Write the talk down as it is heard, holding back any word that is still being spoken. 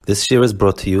This year is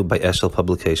brought to you by Eshel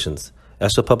Publications.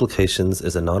 Eshel Publications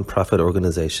is a non-profit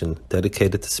organization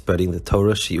dedicated to spreading the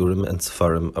Torah, Shiurim, and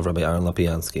Sefarim of Rabbi Aaron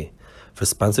Lapiansky. For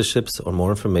sponsorships or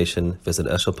more information, visit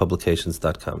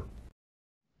eshelpublications.com.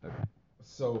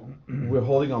 So we're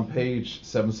holding on page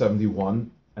 771,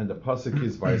 and the pasuk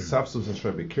is by Safsus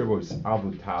Asher Bekirbo is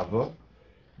Avu Tava.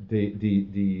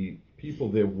 The people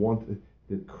there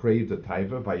that crave the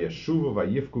taiva, by Yeshuva, by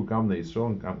Yifku Gamne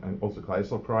Yisrael, and also Klal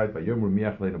Yisrael cried, by Yom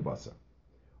Rumiach Leina Basa.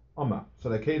 Amma. So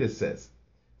the Kedah says,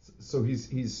 so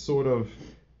he's sort of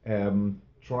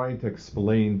trying to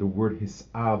explain the word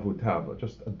hisavu tava,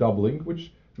 just a doubling,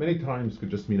 which many times could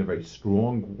just mean a very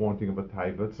strong wanting of a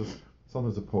taiva. It's just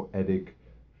sometimes a poetic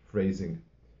phrasing.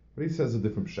 But he says a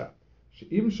different pshat.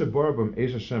 She'im shebar b'm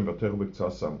eish Hashem v'terech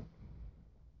b'ktsasam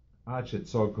ad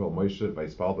shetzor kol Moshe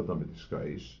v'yispal b'dam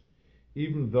b'tishkaish.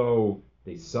 Even though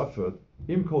they suffered,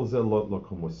 im kol zeh lo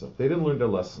kol musaf. They didn't learn their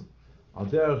lesson. Al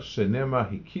derech shenema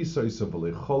hikisa isa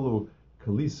v'leicholu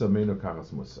kalisa meino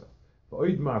karas musaf.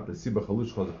 V'oid mat l'siba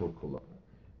chalush chazakol kula.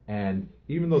 And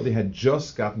even though they had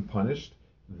just gotten punished,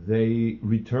 they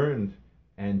returned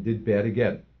and did bad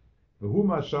again.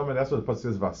 V'huma sham, and that's what the pasuk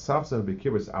says. V'asafsa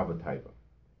b'kibbutz avatayva.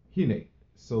 Hine.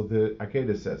 So the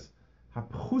Akedah says,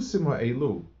 hapchusim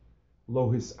ha'elu lo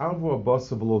hisavu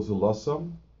abasa v'lo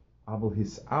zulasam.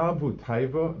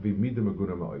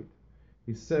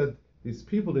 He said these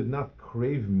people did not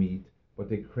crave meat, but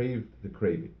they craved the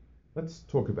craving. Let's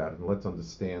talk about it and let's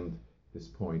understand this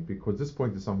point, because this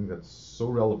point is something that's so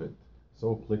relevant,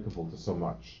 so applicable to so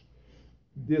much.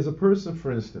 There's a person,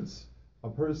 for instance, a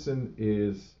person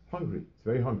is hungry, he's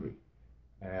very hungry,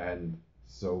 and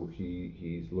so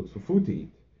he looks for food to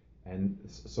eat, and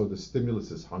so the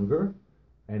stimulus is hunger,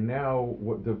 and now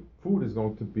what the food is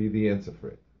going to be the answer for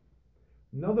it.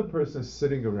 Another person is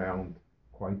sitting around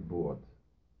quite bored,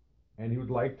 and he would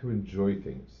like to enjoy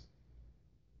things.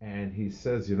 And he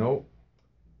says,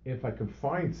 if I can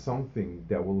find something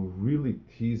that will really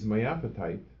tease my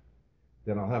appetite,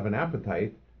 then I'll have an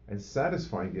appetite, and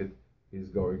satisfying it is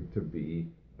going to be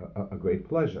a great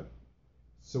pleasure.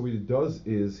 So what he does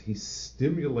is he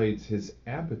stimulates his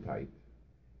appetite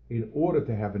in order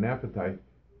to have an appetite,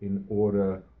 in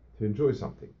order to enjoy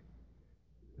something.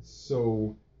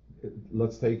 So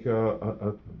let's take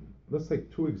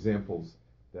two examples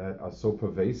that are so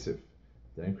pervasive,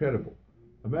 they're incredible.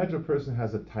 Imagine a person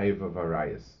has a taiva of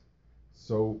arayas.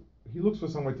 So he looks for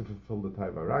some way to fulfill the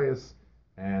taiva arayas,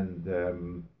 and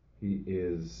he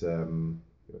is an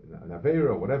aveira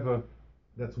or whatever.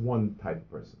 That's one type of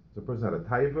person. So a person had a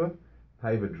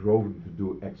taiva drove him to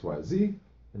do X, Y, Z,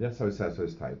 and that's how he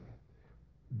satisfies his taiva.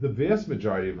 The vast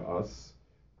majority of us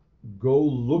go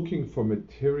looking for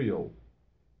material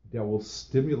that will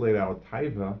stimulate our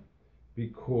taiva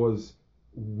because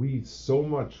we so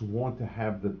much want to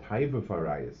have the taiva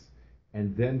farayas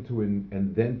and then to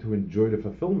enjoy the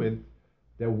fulfillment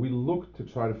that we look to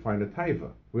try to find a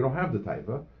taiva. We don't have the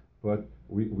taiva, but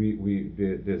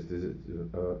there's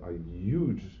a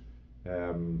huge,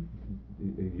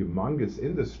 humongous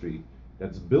industry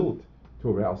that's built to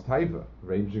arouse taiva,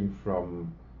 ranging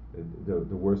from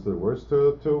the worst of the worst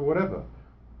to whatever.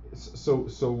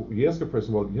 So you ask a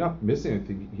person, well, you're not missing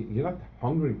anything, you're not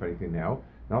hungering for anything now,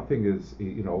 nothing is,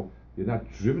 you're not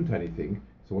driven to anything,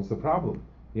 so what's the problem?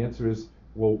 The answer is,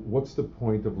 well, what's the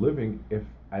point of living if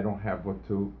I don't have what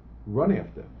to run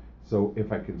after? So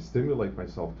if I can stimulate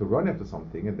myself to run after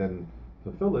something and then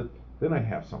fulfill it, then I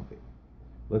have something.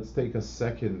 Let's take a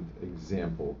second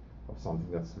example of something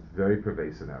that's very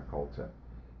pervasive in our culture.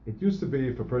 It used to be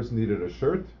if a person needed a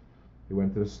shirt, he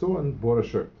went to the store and bought a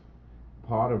shirt.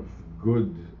 Part of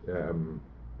good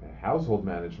household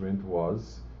management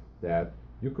was that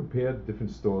you compared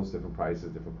different stores, different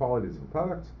prices, different qualities, different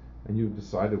products, and you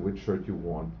decided which shirt you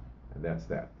want, and that's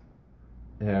that.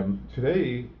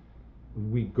 Today,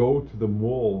 we go to the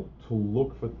mall to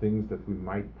look for things that we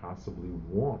might possibly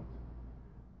want,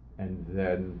 and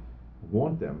then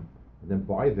want them, and then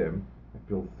buy them, and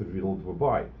feel thrilled to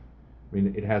buy it. I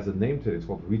mean, it has a name to it, it's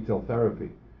called retail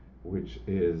therapy, which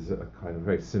is a kind of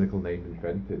very cynical name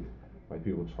invented by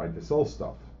people trying to sell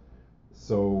stuff.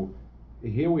 So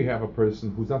here we have a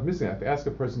person who's not missing. I have to ask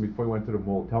a person before he went to the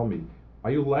mall, tell me, are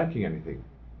you lacking anything?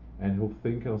 And he'll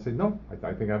think, and I'll say, no, I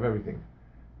think I have everything.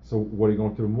 So what are you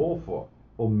going to the mall for?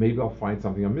 Well, maybe I'll find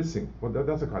something I'm missing. Well,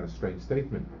 that's a kind of strange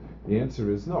statement. The answer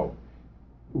is no.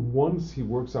 Once he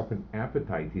works up an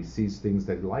appetite, he sees things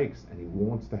that he likes, and he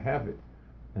wants to have it.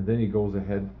 And then he goes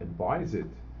ahead and buys it.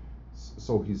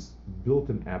 So he's built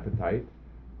an appetite,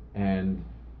 and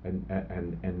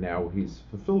now he's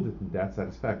fulfilled it in that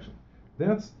satisfaction.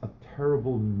 That's a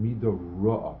terrible midah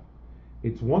ra'ah.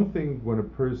 It's one thing when a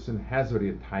person has already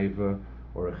a taiva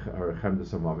or a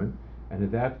chemdas moment, and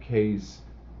in that case,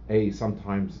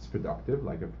 sometimes it's productive,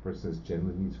 like if a person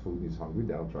genuinely needs food, needs hungry,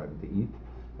 that'll drive him to eat.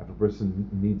 If a person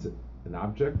needs an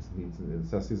object, needs the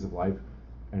necessities of life,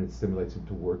 and it stimulates him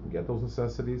to work and get those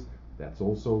necessities, that's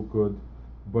also good.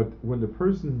 But when the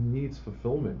person needs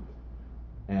fulfillment,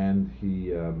 and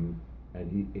he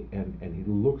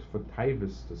looks for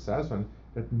taivas to satisfy,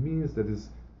 that means that his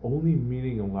only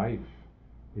meaning in life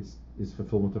is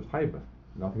fulfillment of taiva.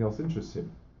 Nothing else interests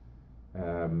him.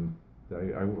 Um,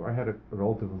 I had a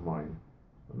relative of mine,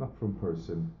 not from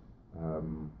person,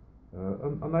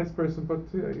 a nice person, but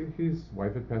his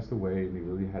wife had passed away, and he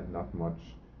really had not much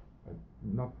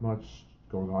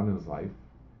going on in his life.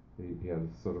 He had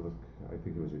sort of I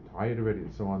think he was retired already,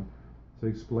 and so on. So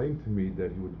he explained to me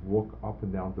that he would walk up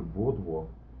and down the boardwalk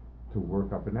to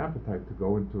work up an appetite to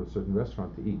go into a certain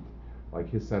restaurant to eat. Like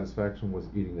his satisfaction was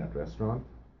eating that restaurant,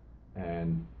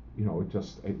 and you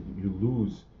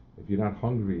lose if you're not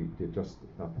hungry. You're just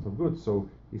not so good. So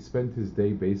he spent his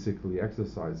day basically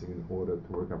exercising in order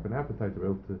to work up an appetite to be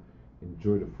able to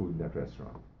enjoy the food in that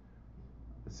restaurant.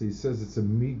 So he says it's a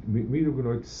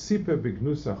midu sipe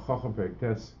bignusa chacham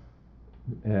periktes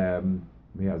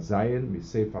me'azayin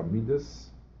misefa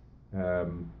midas.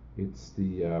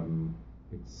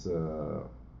 It's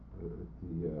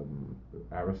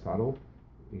Aristotle.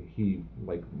 He,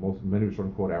 like many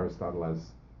Rishonim, quote Aristotle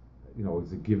as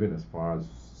is a given as far as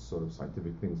sort of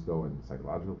scientific things go and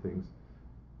psychological things.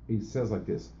 He says like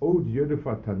this: Od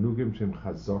yodefa tanugim shem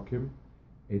chazokim,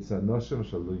 it's anoshim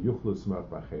shalu yuchlu smach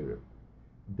b'acherim.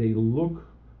 They look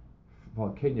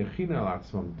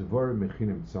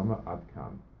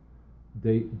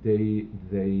they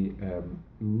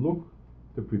look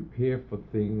to prepare for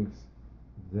things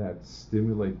that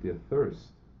stimulate their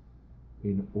thirst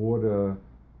in order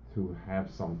to have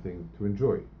something to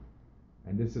enjoy.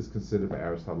 And this is considered by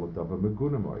Aristotle davar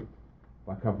megunamoid.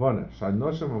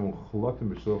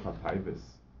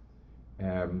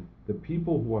 The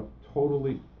people who are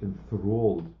totally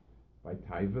enthralled by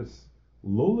taivas,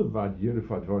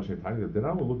 they're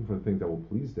not looking for things that will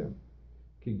please them.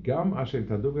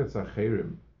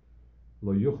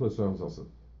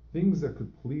 Things that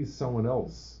could please someone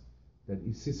else, that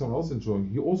he sees someone else enjoying,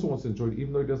 he also wants to enjoy it,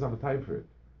 even though he doesn't have a time for it.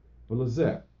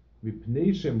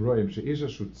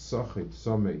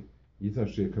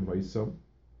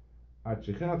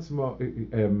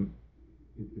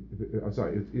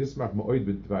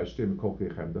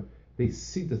 They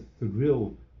see the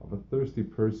thrill of a thirsty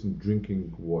person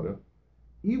drinking water.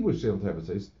 They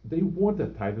want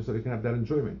that type so they can have that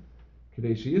enjoyment.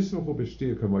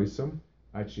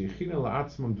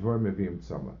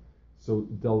 So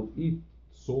they'll eat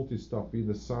salty stuff, be in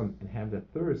the sun, and have that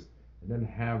thirst, and then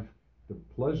have the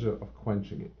pleasure of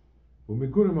quenching it.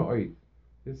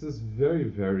 This is very,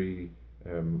 very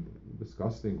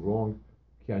disgusting, wrong.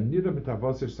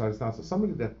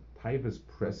 Somebody that type is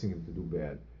pressing him to do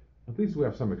bad, at least we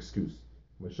have some excuse.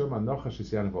 But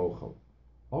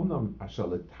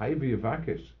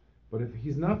if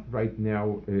he's not right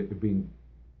now being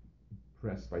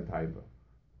pressed by taiva,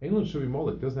 Elon should be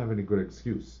molek, doesn't have any good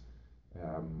excuse.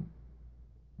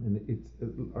 And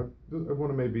I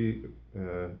want to maybe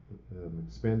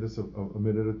expand this a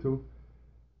minute or two.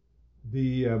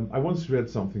 I once read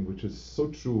something which is so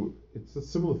true. It's a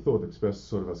similar thought expressed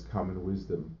sort of as common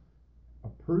wisdom. A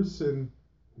person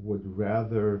would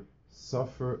rather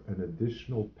suffer an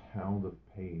additional pound of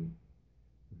pain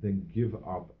than give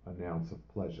up an ounce of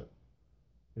pleasure.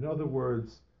 In other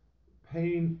words,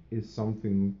 pain is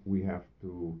something we have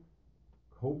to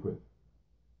cope with.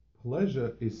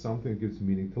 Pleasure is something that gives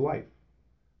meaning to life.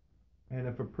 And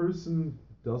if a person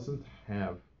doesn't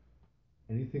have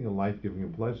anything in life giving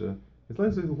him pleasure, his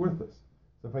life is worthless.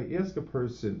 So if I ask a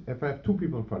person, if I have two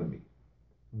people in front of me,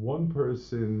 one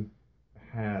person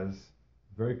has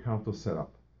very comfortable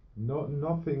setup,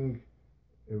 nothing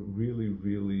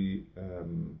really,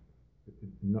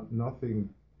 nothing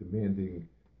demanding,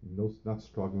 not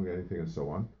struggling with anything, and so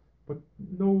on. But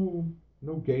no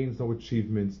gains, no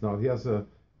achievements. Now he has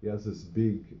this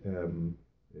big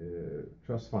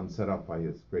trust fund set up by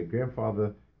his great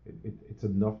grandfather. It's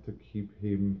enough to keep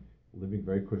him living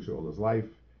very cushy all his life.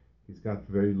 He's got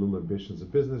very little ambitions in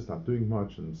business, not doing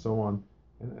much, and so on,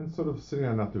 and sort of sitting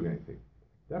there not doing anything.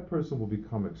 That person will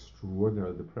become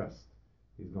extraordinarily depressed.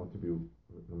 He's going to be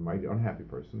a mighty unhappy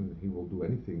person, and he will do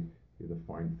anything to either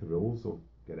find thrills or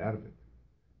get out of it.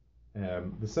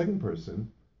 The second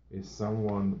person is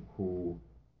someone who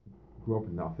grew up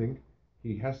in nothing.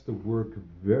 He has to work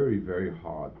very, very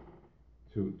hard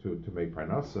to make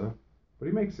parnasa, but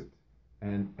he makes it.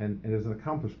 and as an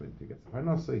accomplishment, he gets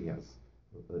parnasa. He has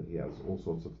all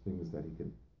sorts of things that he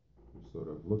can sort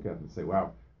of look at and say,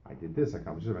 "Wow, I did this, I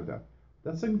accomplished that."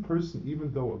 That second person,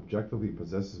 even though objectively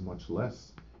possesses much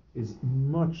less, is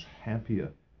much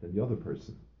happier than the other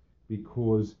person,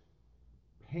 because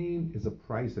pain is a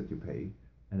price that you pay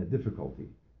and a difficulty.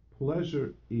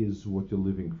 Pleasure is what you're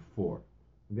living for.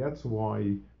 And that's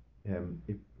why,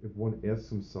 if one asks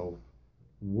himself,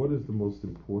 what is the most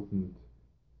important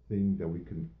thing that we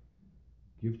can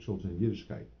give children in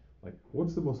Yiddishkeit? Like,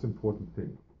 what's the most important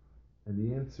thing? And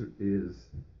the answer is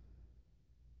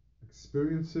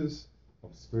experiences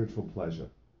of spiritual pleasure.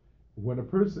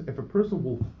 If a person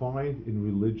will find in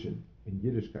religion, in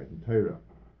Yiddishkeit, in Torah,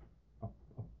 a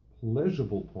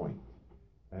pleasurable point,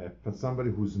 for somebody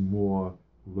who's more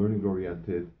learning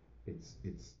oriented, it's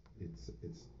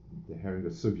the herring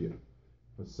of sugya.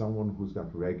 For someone who's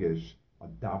got regesh, a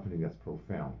davening that's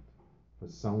profound. For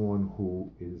someone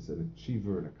who is an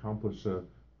achiever, an accomplisher,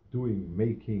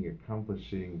 making,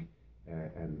 accomplishing,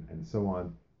 and so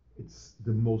on, it's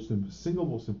the single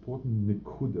most important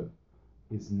nikuda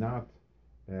is not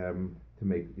to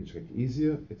make Yiddishkeit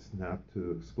easier, it's not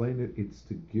to explain it, it's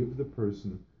to give the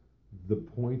person the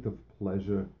point of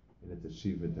pleasure in its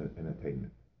achievement and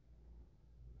attainment.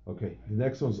 Okay, the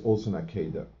next one's also an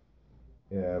Akeda.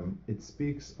 It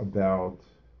speaks about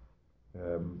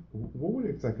what were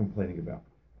they complaining about?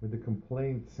 I mean, the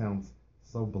complaint sounds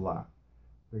so blah.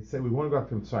 They say we want to go back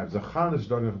to Mitzrayim. Zachanish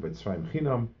dogach b'Mitzrayim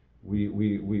chinam. We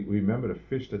remember the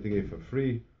fish that they gave for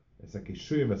free. It's a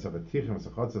kishuyim, it's a vatichim, it's a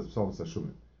chatzah, it's a psalm, it's a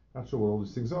shumim. Not sure what all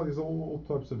these things are. These are all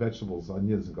types of vegetables,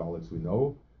 onions and garlics we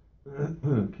know.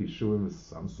 Kishuyim is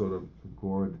some sort of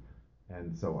gourd,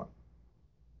 and so on.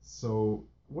 So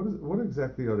what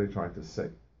exactly are they trying to say?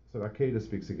 So Akeda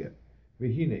speaks again.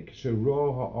 V'hine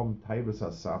k'shero ha'am taivas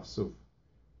ha'safsuf.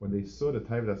 When they saw the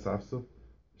taivas ha'safsuf,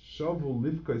 shavu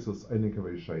lifkais os einik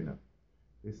ha'rishayna.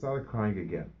 They started crying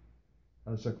again.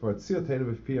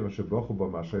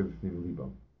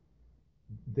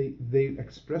 They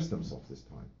expressed themselves this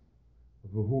time.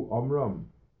 V'hu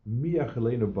amram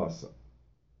mi'achelenu basa.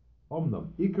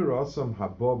 Omnam ikarasam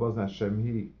hababaz Hashem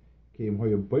hi keim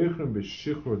hoya boichem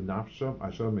b'shichur nafsham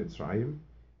asher Mitzrayim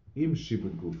im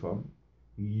shibud gufam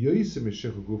yoysim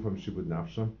b'shichur gufam shibud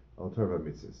nafsham al Torah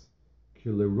mitzvos ki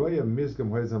leroya mizgam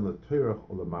hoyzam leTorah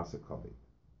or lemasa kavi.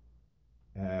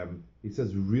 He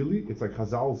says, really, it's like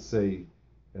Chazal say,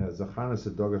 Zachana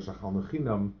sedoga shachal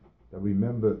nechinam, that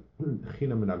remember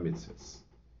chinam and mitzvahs.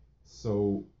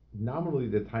 So nominally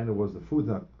the taina was the food's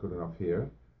not good enough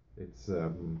here. It's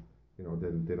then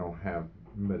they don't have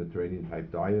Mediterranean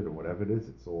type diet or whatever it is.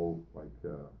 It's all like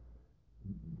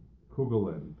kugel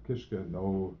and kishka,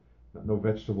 no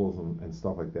vegetables and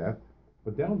stuff like that.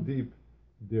 But down deep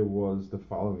there was the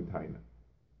following taina.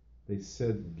 They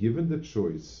said, given the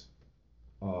choice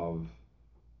of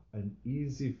an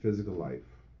easy physical life,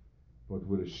 but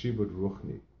with a shibud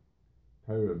ruchni,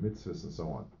 Torah, mitzvahs, and so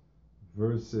on,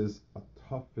 versus a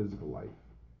tough physical life,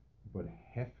 but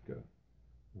hefker,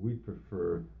 we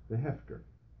prefer the hefker.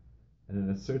 And in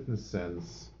a certain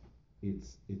sense,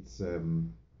 it's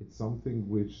something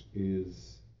which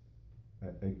is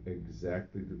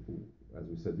exactly as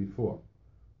we said before.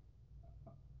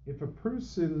 If a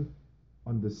person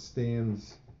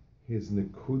understands his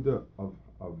nekuda of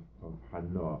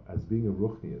hana as being a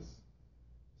ruchnius,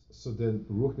 so then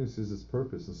ruchnius is his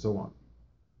purpose and so on.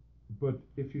 But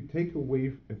if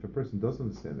a person doesn't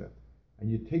understand that, and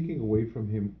you're taking away from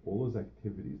him all his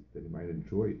activities that he might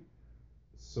enjoy,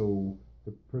 so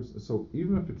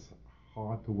even if it's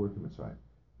hard to work in Mitzrayim,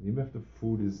 and even if the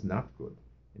food is not good,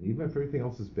 and even if everything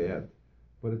else is bad,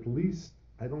 but at least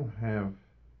I don't have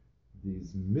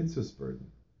these mitzvahs burden.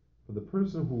 For the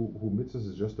person who mitzvahs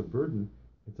is just a burden,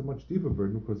 it's a much deeper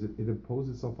burden because it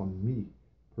imposes itself on me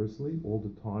personally all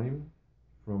the time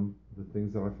from the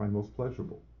things that I find most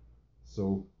pleasurable.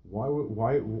 So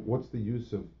what's the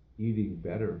use of eating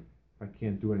better if I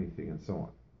can't do anything and so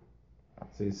on?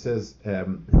 So he says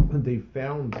they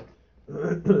found.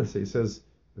 So he says,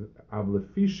 but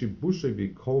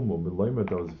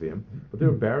they're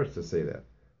embarrassed to say that.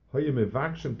 They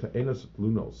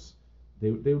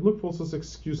would look for all sorts of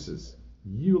excuses.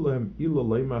 They would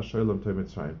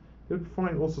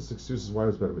find all sorts of excuses why it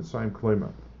was better Mitzrayim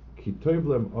Kloima.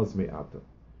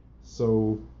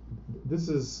 So this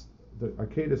is the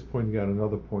Akeda is pointing out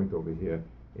another point over here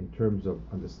in terms of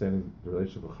understanding the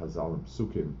relationship of Chazal and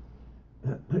Psukim.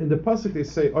 In the pasuk they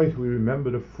say, "Oh, we remember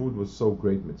the food was so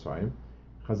great Mitzrayim."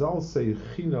 Chazal say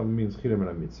Chinam means Chinam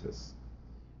and mitzvahs.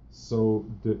 So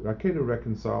the Akeda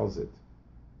reconciles it.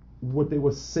 What they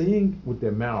were saying with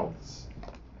their mouths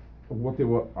what they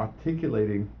were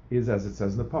articulating is, as it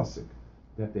says in the pasuk,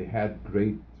 that they had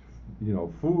great,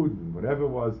 food and whatever it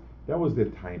was. That was their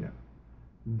taina.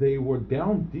 They were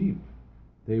down deep.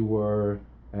 They were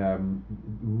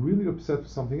really upset for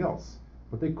something else,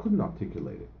 but they couldn't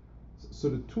articulate it. So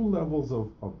the two levels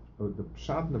of the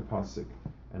Pshat and the Pasuk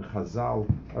and Chazal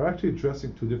are actually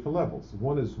addressing two different levels.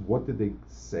 One is, what did they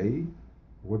say,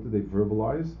 what did they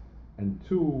verbalize, and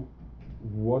two,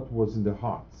 what was in their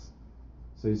hearts.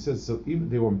 So he says, so even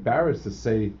they were embarrassed to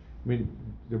say, they're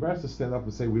embarrassed to stand up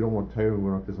and say, we don't want Torah, we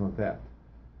don't want this, we want that.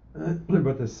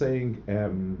 But they're saying, they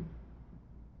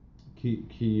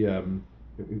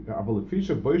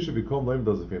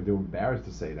were embarrassed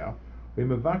to say that. That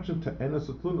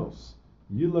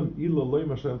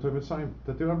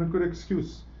they don't have a good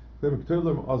excuse. You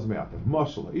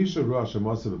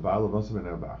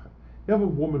have a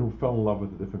woman who fell in love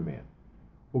with a different man.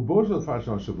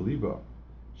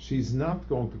 She's not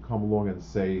going to come along and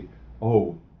say,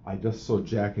 oh, I just saw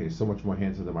Jack and he's so much more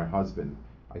handsome than my husband.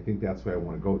 I think that's where I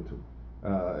want to go to.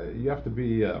 You have to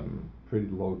be pretty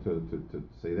low to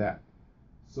say that.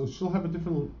 So she'll have a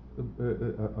different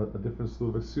slew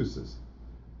of excuses.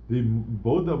 The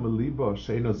boda meliba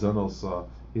sheina zanalsa,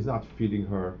 he's not feeding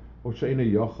her, or sheina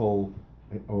yochel,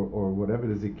 or whatever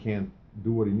it is, he can't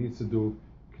do what he needs to do.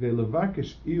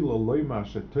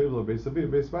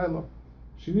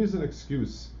 She needs an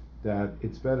excuse that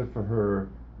it's better for her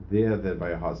there than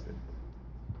by a husband.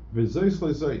 But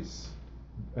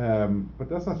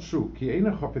that's not true.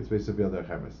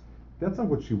 That's not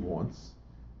what she wants.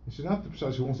 She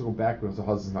wants to go back because the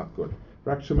husband's not good. She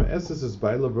has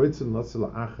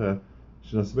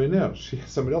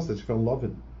somebody else that she fell in love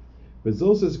in.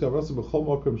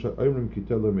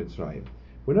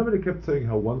 Whenever they kept saying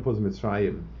how one was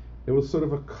Mitzrayim, it was sort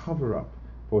of a cover-up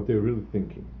for what they were really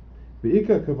thinking. I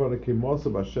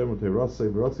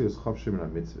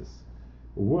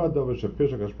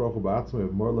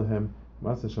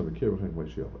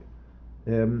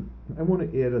want to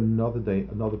add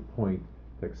another point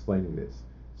to explaining this.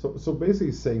 So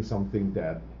basically saying something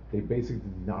that they basically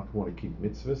did not want to keep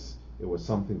mitzvahs. It was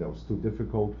something that was too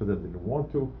difficult for them, they didn't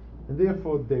want to, and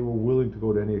therefore they were willing to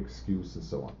go to any excuse and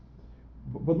so on.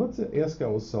 But let's ask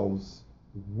ourselves,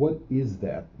 what is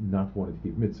that not wanting to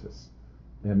keep mitzvahs?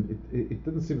 And it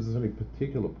doesn't seem as there's any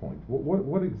particular point.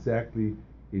 What exactly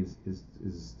is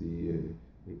the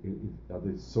are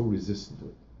they so resistant to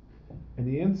it? And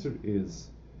the answer is,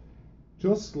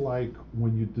 just like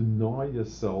when you deny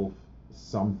yourself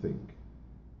something,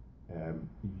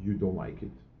 you don't like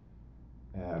it.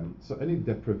 So any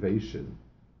deprivation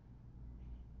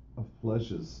of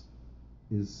pleasures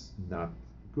is not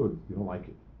good. You don't like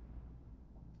it.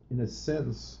 In a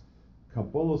sense,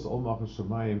 Kabbalah's Ol Malchus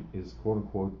Shamayim is quote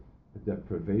unquote a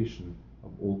deprivation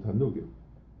of all Tanugim.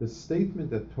 The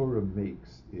statement that Torah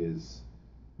makes is,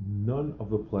 none of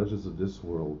the pleasures of this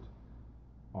world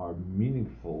are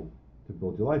meaningful to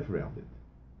build your life around it.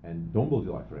 And don't build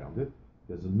your life around it.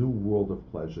 There's a new world of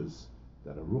pleasures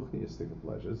that are ruchniistic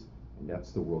pleasures, and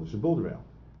that's the world you should build around.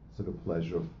 So the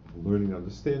pleasure of learning and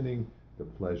understanding, the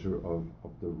pleasure of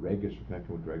the regesh,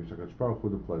 connecting with regesh HaKadosh Baruch Hu,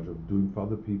 the pleasure of doing for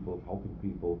other people, of helping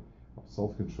people, of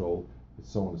self-control, and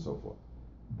so on and so forth.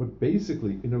 But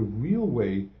basically, in a real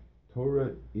way,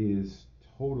 Torah is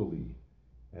totally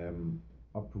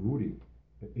uprooting.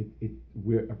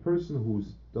 Where a person who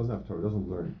doesn't have Torah, doesn't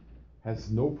learn,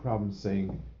 has no problem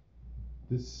saying,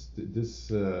 this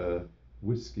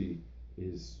whiskey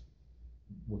is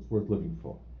what's worth living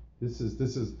for. This is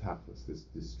tachlis.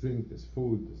 This drink, this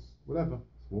food, this whatever,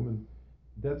 this woman.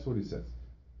 That's what he says.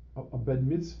 A ben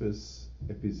mitzvahs,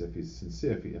 if he's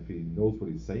sincere, if he knows what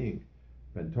he's saying,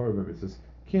 ben Torah ben mitzvahs,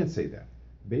 can't say that.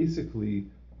 Basically,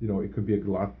 it could be a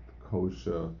glatt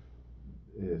kosher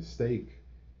steak,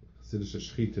 chassidish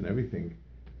shchit and everything,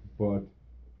 but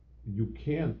you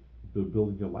can't be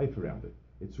building your life around it.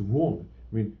 It's wrong.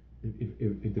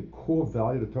 If the core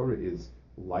value of the Torah is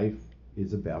life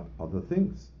is about other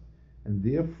things, and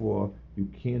therefore you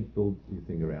can't build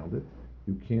anything around it,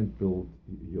 you can't build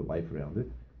your life around it,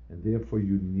 and therefore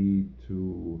you need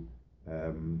to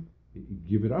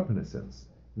give it up in a sense.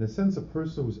 In a sense, a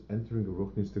person who's entering a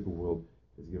ruchnistic world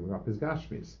is giving up his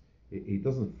gashmis. He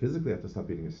doesn't physically have to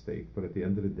stop eating a steak, but at the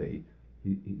end of the day,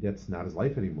 that's not his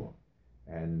life anymore.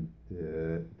 And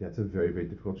that's a very, very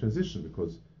difficult transition,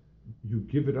 because you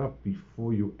give it up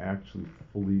before you actually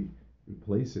fully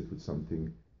replace it with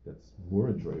something that's more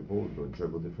enjoyable, or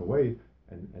enjoyable a different way,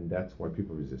 and that's why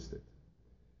people resist it.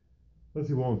 Let's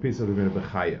see one piece of the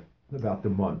Bechaya about the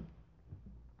man.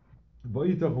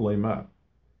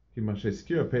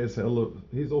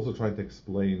 He's also trying to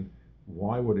explain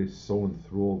why were they so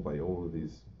enthralled by all of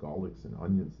these garlics and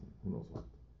onions and who knows what?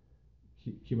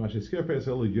 You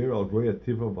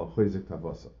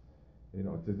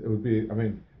know, it would be. I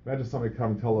mean, imagine somebody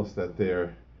come and tell us that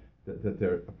they're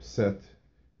upset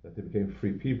that they became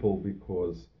free people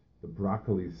because the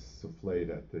broccoli souffle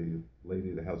that the lady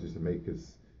in the house used to make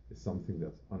is something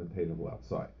that's unattainable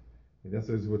outside. And that's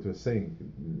what we're saying.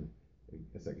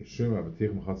 It's like a shuma, but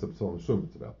it's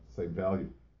about the same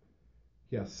value.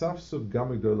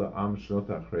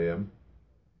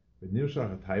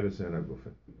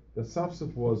 The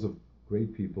Safsuf was of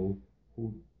great people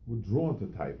who were drawn to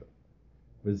Taiva.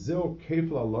 V'zeo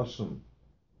kefla lashon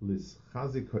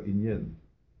lischazik ha'inyen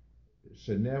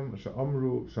shenem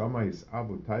she'amru shama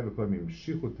yisavu Taiva klam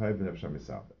yimshichu Taiva nefsham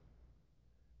yisavu.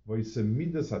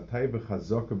 V'yisemidas ha'Taiva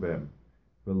chazaka behem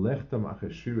v'lechtam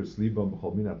acheshirus libam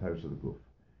b'chol min ha'Taiva shel guf.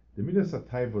 The midas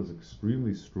ha'Taiva was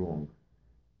extremely strong,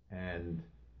 and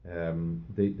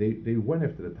they went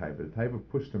after the Taiva. The Taiva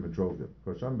pushed them and drove them.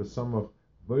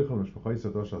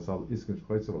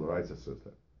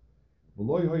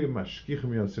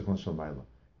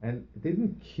 And they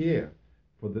didn't care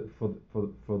for the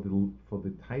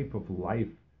type of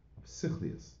life of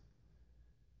sichlius.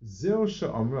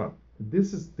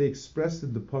 This is they expressed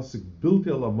in the pasuk bilti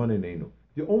ala manenenu.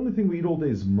 The only thing we eat all day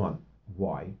is man.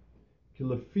 Why? The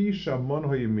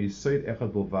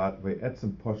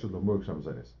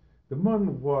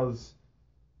man was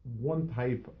one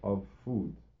type of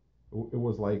food. It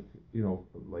was like,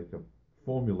 like a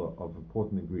formula of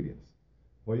important ingredients.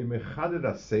 It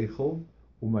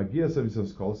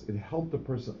helped the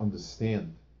person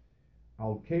understand.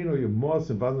 Let's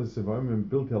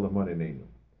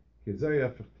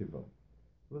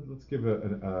give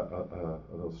an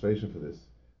illustration for this.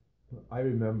 I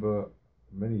remember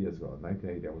many years ago, in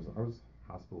 1980, I was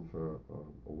hospital for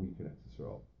a week in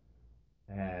Israel,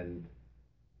 and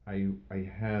I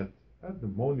had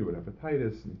pneumonia with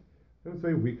hepatitis, and I was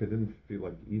very weak. I didn't feel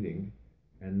like eating,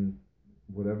 and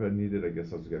whatever I needed, I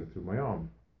guess I was getting through my arm,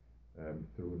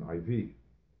 through an IV.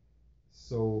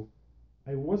 So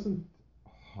I wasn't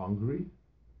hungry.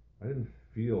 I didn't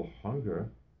feel hunger,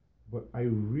 but I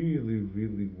really,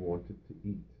 really wanted to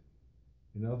eat.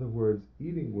 In other words,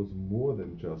 eating was more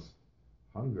than just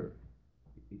hunger.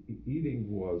 Eating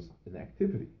was an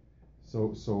activity.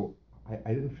 So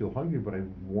I didn't feel hungry, but I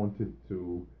wanted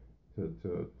to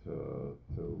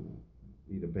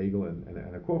eat a bagel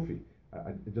and a coffee.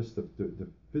 Just the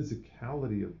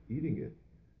physicality of eating it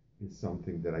is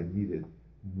something that I needed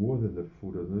more than the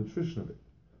food or the nutrition of it.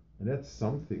 And that's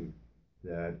something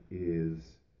that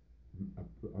is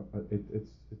it's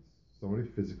somebody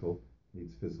physical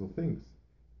needs physical things.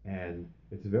 And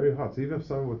it's very hard. So even if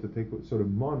someone were to take sort of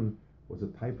mun was a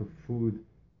type of food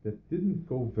that didn't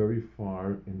go very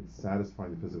far in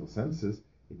satisfying the physical senses,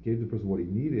 it gave the person what he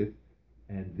needed,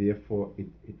 and therefore it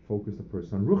focused the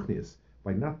person on ruchnius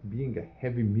by not being a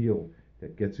heavy meal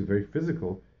that gets you very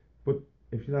physical. But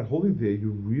if you're not holding there,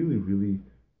 you really, really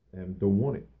don't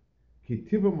want it.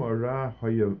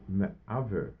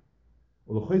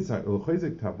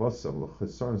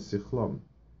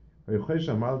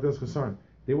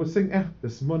 They were saying,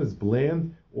 this mun is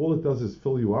bland, all it does is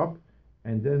fill you up,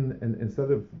 and then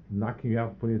instead of knocking you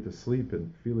out, putting you to sleep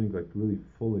and feeling like really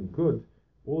full and good,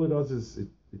 all it does is it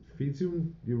feeds you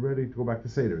and you're ready to go back to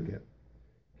Seder again.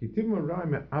 The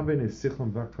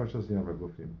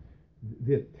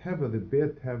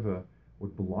bad teva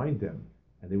would blind them,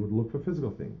 and they would look for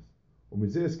physical things.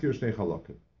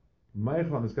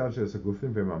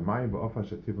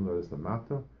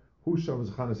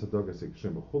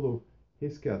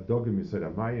 Hiske adogim yisoid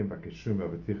amayim v'keshum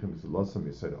v'avetichim v'zulosam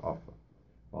yisoid afa.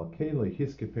 Val kein lo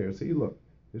hiske peres ilo.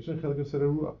 Yishen chelak yisoid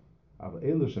ruach. Av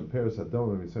elush and peres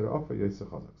adogim yisoid afa yisach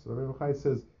chazak. So the Rebbe Chai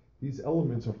says these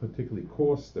elements are particularly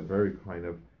coarse. They're very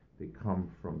they come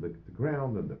from the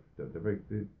ground, and they're very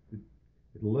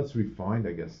less refined,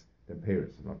 I guess, than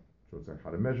peres. I'm not sure exactly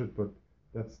how to measure it, but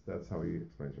that's how he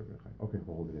explains Rebbe Chai. Okay.